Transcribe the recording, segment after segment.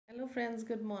Hello, friends,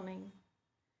 good morning.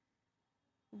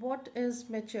 What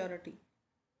is maturity?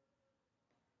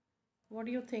 What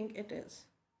do you think it is?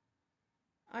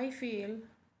 I feel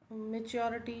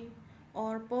maturity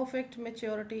or perfect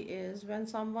maturity is when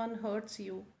someone hurts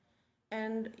you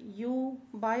and you,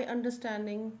 by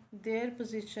understanding their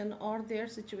position or their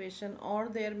situation or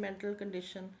their mental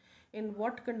condition, in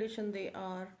what condition they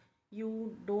are,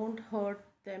 you don't hurt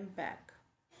them back.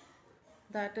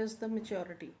 That is the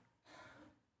maturity.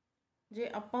 ਜੇ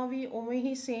ਆਪਾਂ ਵੀ ਉਵੇਂ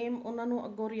ਹੀ same ਉਹਨਾਂ ਨੂੰ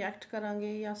ਅੱਗੋਂ react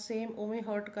ਕਰਾਂਗੇ ਜਾਂ same ਉਵੇਂ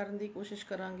heart ਕਰਨ ਦੀ ਕੋਸ਼ਿਸ਼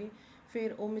ਕਰਾਂਗੇ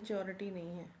ਫਿਰ ਉਹ ਮੈਚਿਓਰਿਟੀ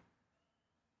ਨਹੀਂ ਹੈ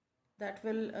that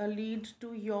will lead to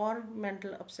your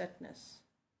mental upsetness.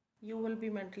 You will be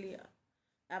mentally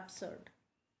absurd,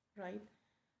 right?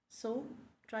 So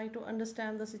try to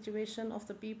understand the situation of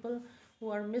the people who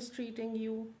are mistreating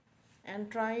you and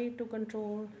try to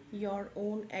control your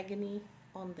own agony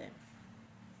on them.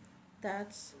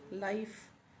 That's life.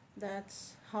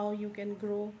 That's how you can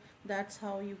grow. That's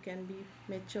how you can be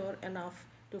mature enough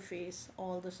to face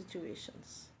all the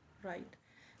situations, right?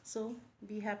 So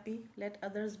be happy, let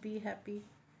others be happy.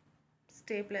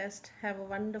 Stay blessed. Have a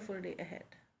wonderful day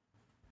ahead.